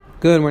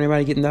Good morning,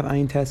 everybody. Gittin daf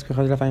ein test.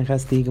 Daf ein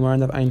ches. The Gemara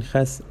daf ein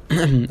ches.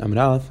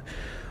 Amud Aleph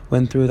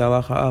went through the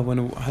halacha of when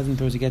a husband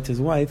throws a get to his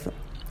wife,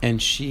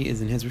 and she is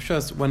in his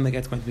rishus. When the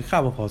get's going to be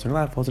chabal, falls in her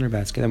lap, falls in her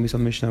basket. Then we saw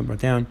the Mishnah brought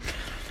down.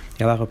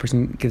 The halacha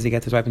person gives a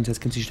get to his wife and says,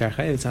 "Consider shtar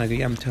chayiv." It's not a good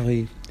get until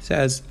he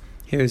says,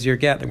 "Here's your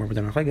get." Like we're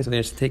done so they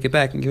just take it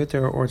back and give it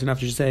to her, or it's enough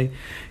to just say,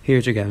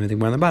 "Here's your get." And I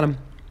think we're on the bottom.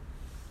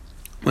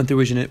 Went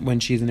through when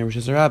she's in the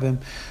rishus rabim.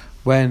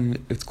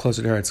 When it's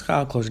closer to her, it's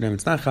chal. Closer to him,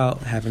 it's not chal.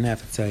 Half and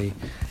half, it's a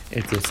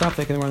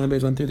suffix. And then one of the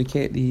base went through the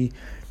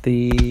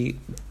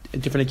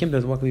different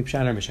akimtas. What can be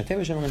pshat or mishnah?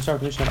 We're going to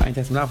start with Mishnah Ein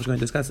Test We're going to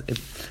discuss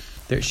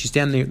if she's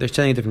standing there. They're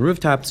standing at different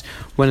rooftops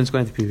when it's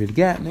going to be good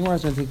get. And then we're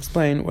going to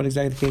explain what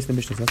exactly the case of the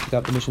Mishnah. So let's pick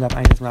up the Mishnah of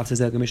Ein Test Rav says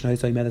the Mishnah.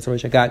 He's met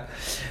the got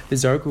the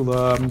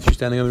zarkula. She's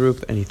standing on the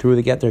roof and he threw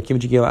the get there.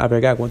 Kimchigila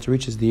averagag. Once it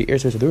reaches the air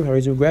space of the roof,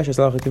 Harizu Grash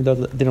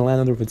didn't land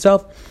on the roof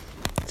itself.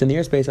 It's in the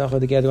airspace.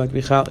 The get is going to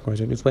be chal. Of course,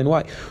 I can explain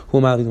why.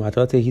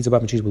 Let's say he's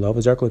above and she's below.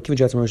 Once it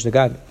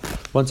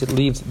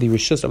leaves the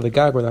rishus of the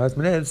gag where the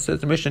husband is,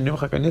 says the Mishnah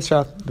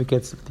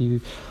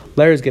the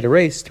letters get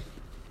erased.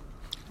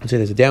 Let's say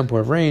there's a downpour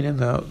of rain and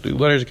the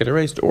letters get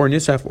erased, or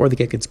nisaf, or the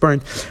get gets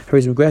burned.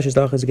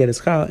 The get is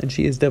chal, and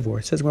she is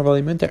divorced. Says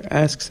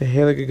asks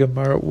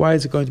why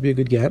is it going to be a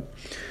good get?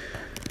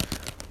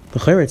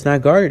 It's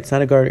not guarded. It's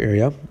not a guarded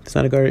area. It's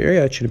not a guarded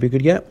area. It shouldn't be a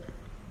good get.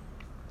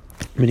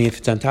 Meaning, if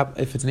it's on top,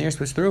 if it's an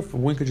airspace to the roof,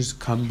 wind could just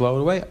come and blow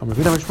it away. We're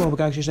talking about a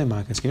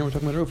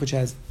roof which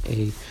has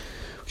a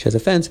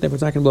fence, therefore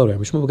it's not going to blow it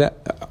away.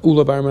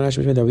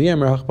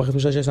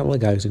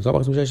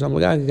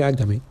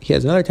 He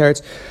has another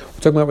teretz. We're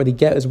talking about where the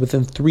get is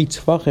within 3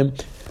 tefachim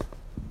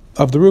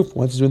of the roof.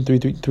 Once it's within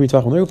 3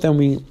 tefachim of the roof, then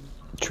we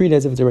treat it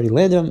as if it's already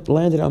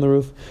landed on the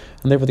roof,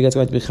 and therefore the get's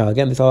going to be chal.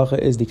 Again, this halacha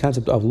is the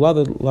concept of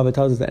laved. Laved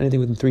tells us that anything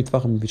within 3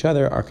 tefachim of each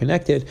other are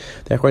connected.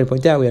 The According to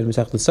point out, we had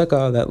Masech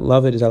L'Sukkah that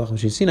laved is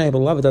halacha Sinai, but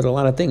laved does a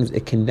lot of things.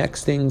 It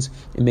connects things.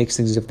 It makes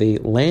things as if they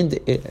land.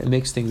 It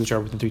makes things which are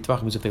within 3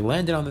 tefachim as if they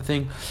landed on the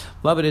thing.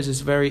 Laved is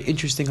this very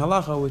interesting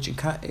halacha which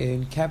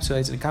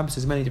encapsulates and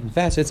encompasses many different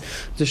facets.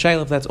 It's a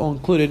shayla that's all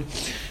included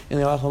in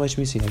the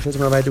halacha Sinai.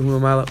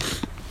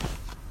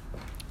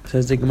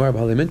 Says the Gemara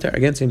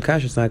again, same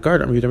kash, it's not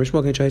guard. It's on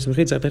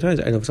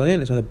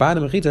the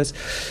bottom of mechitzas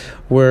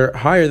were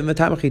higher than the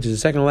top mechitzas. The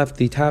second left,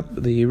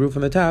 the roof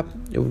on the top,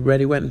 it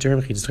already went into her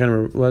mechitzas.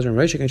 Come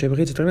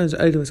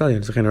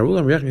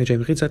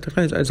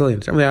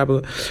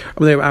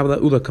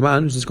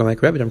on, who's this going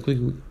like Rebbe? We're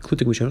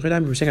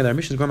saying that our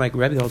mission is going like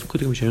Rebbe,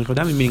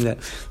 meaning that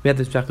we have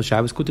this Pesach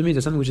Shabbos. Kuta means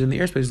that something which is in the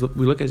airspace,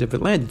 we look as if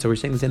it landed. So we're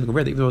saying the same thing,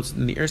 even though it's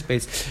in the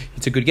airspace,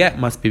 it's a good get,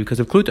 must be because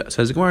of Kluta.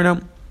 Says the Gemara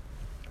now.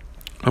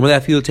 Rabban only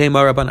are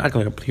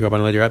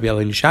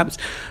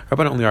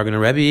going to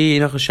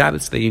Rebbe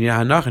Shabbos that you need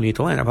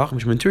to land. Over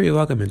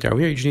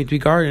here you just need to be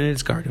guarded and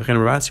it's guarded.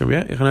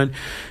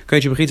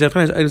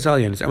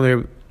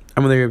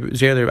 I'm going to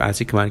say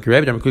Asi come on,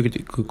 Rebbe. I'm going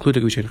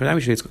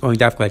it's going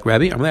daft like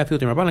Rebbe. I'm going to feel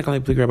the Rabban. I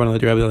can't play Rabban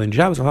like Rebbe in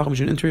Shabbos. I'll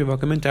should enter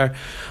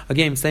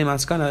again. Same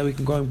askana. We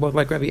can go both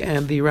like Rebbe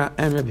and Rebbe. Rabban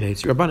and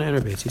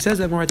Rebbe. He says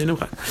that more at the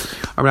Nucha.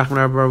 That's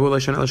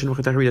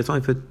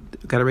only if it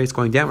got erased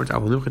going downwards.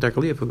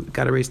 If it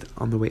got erased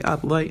on the way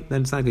up, light,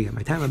 then it's not going to get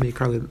my time. I'll be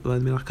Carly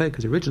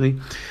because originally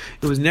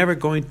it was never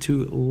going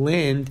to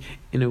land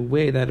in a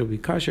way that it would be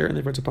kosher, and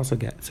therefore it's a possible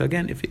get. So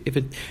again, if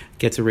it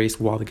gets erased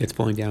while it gets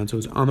falling down, so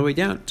it's on the way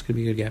down, it's going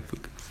to be a good get.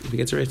 If it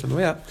gets erased on the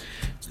way up,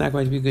 it's not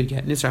going to be a good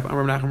get. Nisraf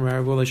Amar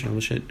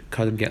Nachum should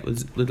cut him get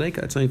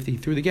Lidleka. It's only if he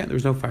threw the get, there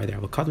was no fire there.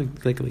 We'll cut him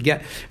like the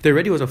get. If there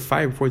already was a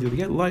fire before he threw the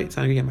get, light, it's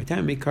not going to get my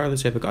time. Make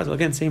Carlos Shepakazel.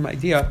 Again, same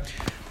idea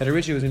that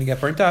originally was going to get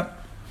burnt up.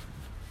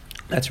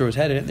 That's where it was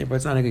headed, and therefore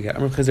it's not a good get.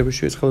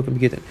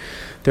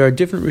 There are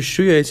different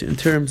rishuyas in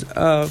terms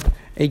of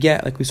a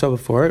get, like we saw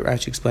before.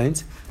 Rashi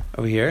explains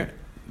over here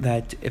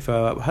that if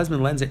a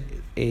husband lends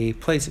a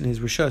place in his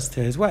rishus to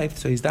his wife,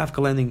 so he's dafka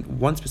lending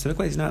one specific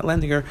place, he's not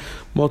lending her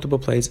multiple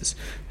places.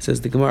 It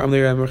says the Gemara, where do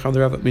you know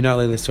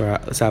this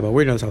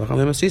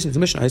the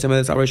Mishnah?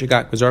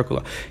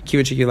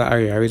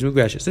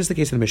 This is the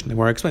case in the Mishnah. The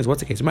Gemara explains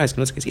what's the case. What's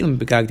the case?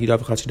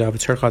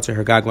 It's her chatzer,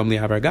 her gag,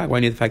 her gag. Why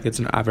need the fact that it's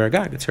an aver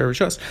gag? It's her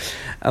rishus.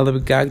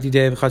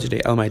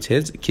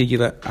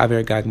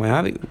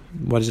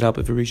 What does it help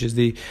if it reaches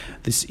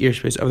this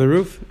airspace of the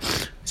roof?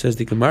 Says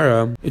the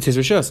Gemara, it's his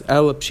rishus.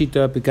 El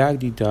pshita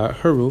begagdida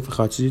her roof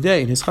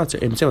chatzidei in his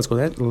chatzer. And so let's go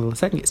to that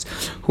second case.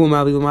 Who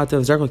mali lamata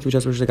zarkol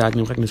kivachas rishus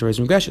gagdim cheknis reis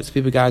mugreshes.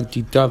 If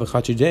begagdida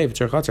v'chatzidei if it's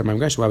her chatzer, my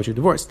mugresh, why would you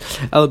divorce?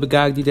 El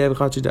begagdida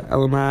v'chatzidei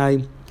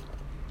elamai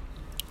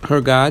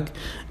her gag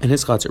and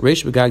his chatzer.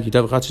 Reish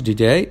begagdida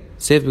v'chatzidei.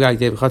 Save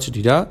begagdida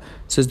v'chatzidei.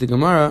 Says the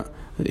Gemara.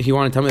 He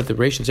wanted to tell me that the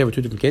ratio were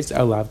two different cases.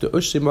 I'll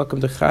say no,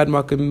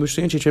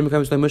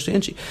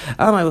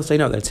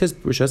 that's his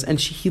rishus, and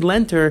he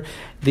lent her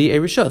the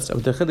rishus. So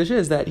the chiddush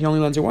is that he only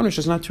lends her one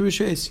rishus, not two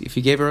rishus. If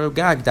he gave her a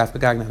gag, daf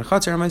gag, not a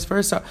chatzar, and vice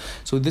versa.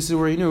 So this is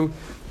where he knew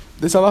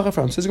this halacha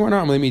from. Says so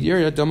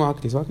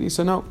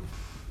no.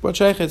 what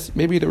shaykhs?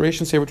 Maybe the Reish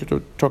and Sefer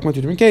are talking about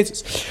two different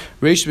cases.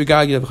 Reish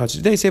begagi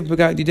v'chatzir day, Sefer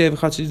begagi day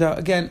v'chatzir day.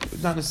 Again,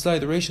 not necessarily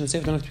the Reish and the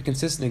Sefer don't have to be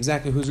consistent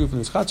exactly whose roof and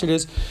whose chatzir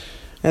is.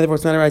 And therefore,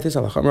 it's not a right this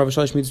halacha. Rav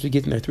Shalish means to be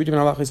Gittin. There are three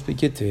different halachas to be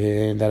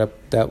Gittin. That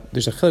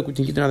there's a chiluk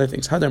between Gittin and other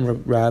things.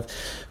 Hadam Rav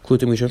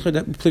Klutim Mishon Chid.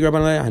 Plig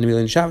Rabban Alei. Hani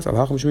Milin Shabbos.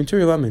 Halacha Mishon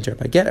Turiva. Mentor.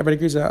 By get everybody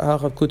agrees that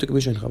halacha Klutim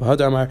Mishon Chid.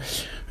 Hadam Amar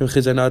Rav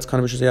Chizar Nats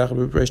Kana Mishon Seyach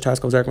Reish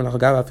Taskov Zark Menach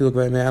Gava. Feel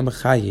Gvei Me'am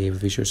Chayev.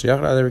 Vishur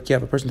Seyach. Other if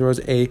a person throws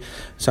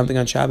something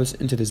on Shabbos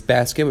into this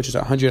basket, which is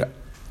 100.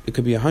 It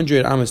could be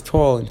 100 amas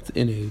tall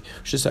in a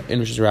Rosh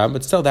Hashanah,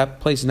 but still that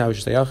place is now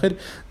Rosh Hashanah.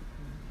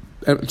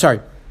 Sorry.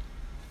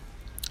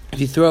 If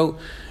you throw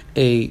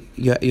you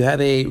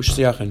have a Rosh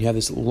Hashanah, you have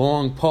this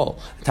long pole.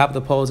 The top of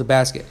the pole is a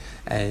basket,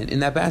 and in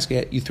that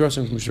basket you throw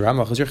something from Rosh Hashanah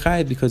because you're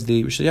chayav because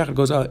the Rosh Hashanah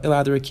goes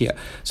ilad rekia.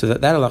 So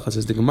that halacha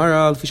says the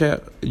Gemara Rosh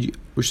Hashanah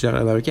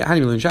rekia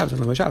hani milun Shabbos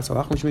and Shabbos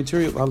halacha mishmei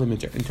turi al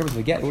limiter. In terms of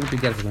the get, it wouldn't be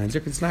get for lands.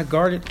 It's not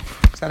guarded.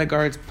 It's not a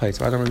guarded place.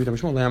 So I don't read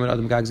Mishmul Lamed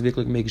Adam Gags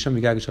Viklik make Shem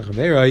Gags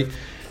Shachaverai.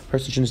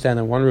 Person shouldn't stand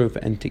on one roof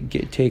and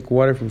take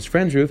water from his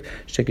friend's roof.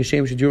 Take a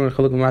shame should do on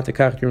chaluk mata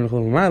kach during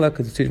chaluk mala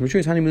because the teacher mature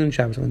is honey milun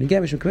Shabbos. And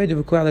again, we should create a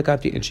kuala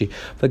kapti and she.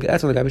 But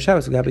that's on the Gabi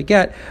Shabbos. The Gabi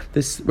get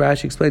this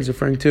Rashi explains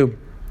referring to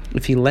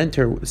if he lent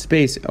her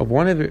space of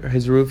one of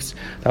his roofs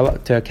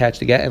to catch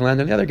the get and land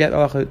on the other get,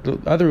 the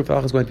other roof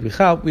Allah is going to be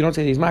chal. We don't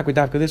say that he's makri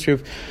dafka this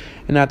roof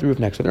and not the roof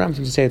next. So the Ram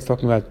seems to say it's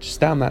talking about just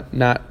down,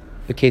 not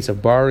the case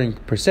of borrowing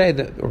per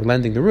se or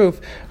lending the roof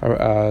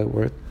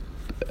or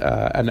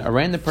and a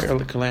random person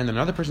can land on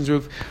another person's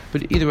roof,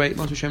 but either way,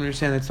 most Hashem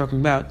understand that it's talking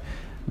about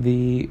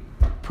the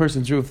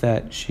person's roof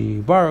that she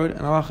borrowed,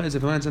 and Allah is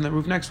if it lands on that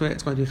roof next to it,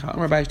 it's going to be chal.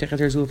 You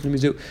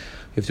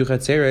have two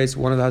chetzeres,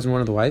 one of the husband,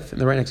 one of the wife,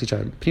 and they're right next to each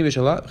other.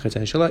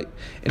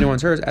 Inner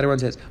one's hers, outer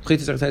one's his. And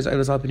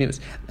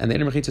the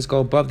inner mechitzas go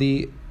above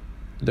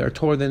they are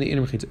taller than the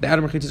inner mechitzas. The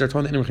outer mechitzas are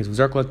taller than the inner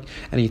mechitzas.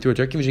 And he threw a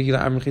turkey.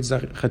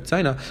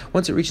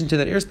 Once it reached into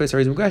that airspace,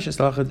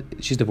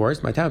 she's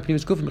divorced. My time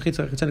because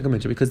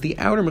the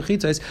outer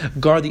mechitzas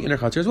guard the inner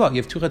chatzar as well. You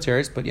have two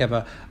chatzeres, but you have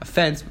a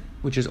fence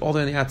which is all the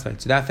way on the outside.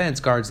 So that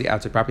fence guards the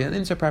outside property, and the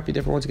inside property.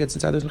 Therefore, once it gets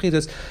inside those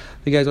mechitzas,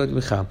 the guy's going to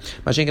be chal.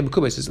 Mashenka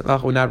b'kubas is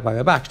Allah would not apply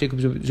by back. Even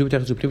reaches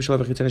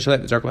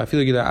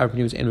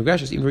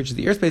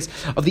the airspace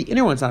of the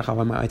inner one. It's not chal.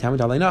 My time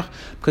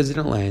because it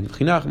didn't land.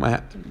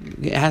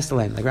 It has to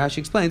land. Like Rashi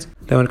explains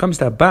that when it comes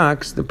to a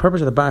box, the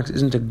purpose of the box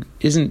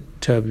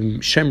isn't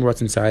to shem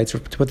what's inside, it's to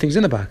put things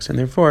in the box, and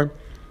therefore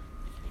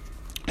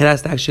it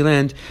has to actually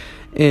land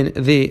in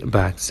the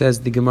box. Says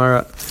the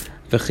Gemara,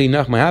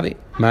 "V'chinach ma'avi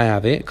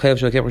klev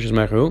shel kef rishus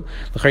meicheru."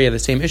 You have the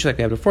same issue like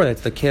we had before.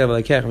 That's the klev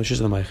lekech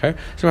rishus meicher.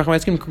 So we're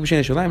talking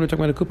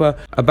about a kupa.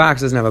 A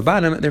box doesn't have a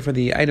bottom, therefore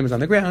the item is on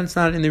the ground. It's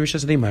not in the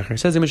rishus of the meicher.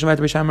 Says the Mishnah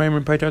B'Shamay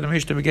and Peitar the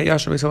Mishnah we get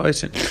yashin b'sal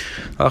oisin.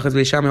 Halachas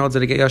B'Shamay holds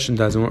that a get yashin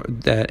does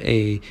that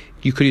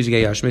you could use a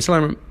get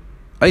yashin.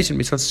 Anybody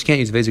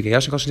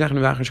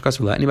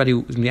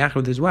who's miyachar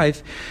with his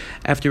wife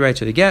after he writes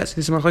her the get, so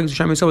this is machlokes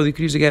b'shamay so whether you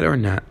could use the get or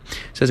not.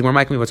 Says more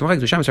Mike me what's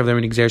machlokes b'shamay so if they're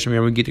in exer shem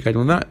yom gittin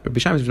kaidul not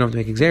b'shamay if you don't have to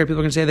make exer people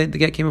are going to say that the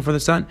get came before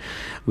the son.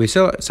 We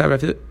still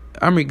amri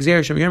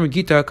exer shem yom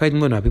gittin kaidul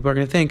luna. People are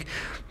going to think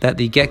that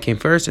the get came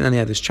first and then they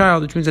had this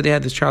child, which means that they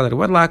had this child at a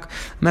wedlock,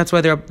 and that's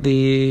why the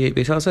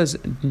Beisal says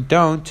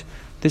don't.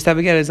 This type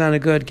of get is not a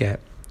good get.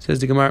 Says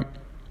the Gemara.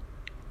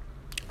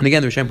 And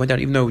again, the Rishonim point out,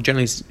 even though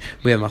generally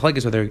we have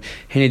machlekes whether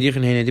Heinei Dich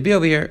and Heinei Debi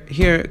over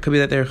here it could be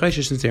that they're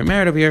chayshish since they're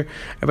married over here.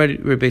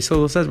 Rabbi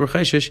Solol says we're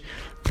chayshish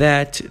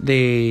that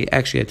they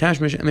actually attach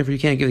mish, and therefore you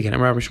can't give the get.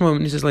 And Rabbi Shmuel,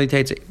 and this is like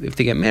if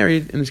they get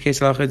married, in this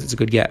case, it's a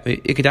good get.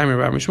 If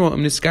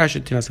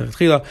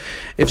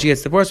she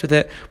gets divorced with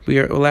it, we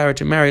are allowed her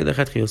to marry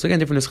lechatchil. So again,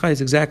 different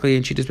is exactly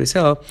in Shitas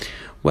Beisel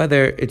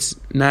whether it's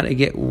not a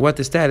get, what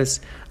the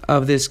status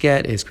of this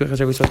get is. Quick as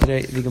we saw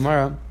today, the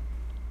Gemara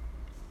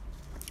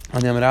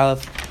on the Amud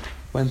Aleph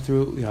went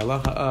through the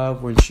halacha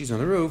of when she's on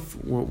the roof,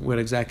 what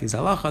exactly is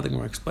halacha. The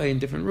Gemara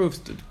explained different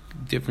roofs,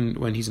 different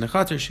when he's in a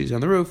chater, she's on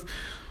the roof,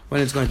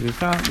 when it's going to be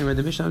chal. And read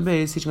the Mishnah on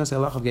Beis, teaching us the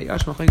halacha of get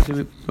yash machlekes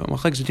between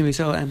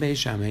Beisel and Beis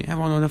Shammai. Have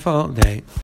a wonderful day.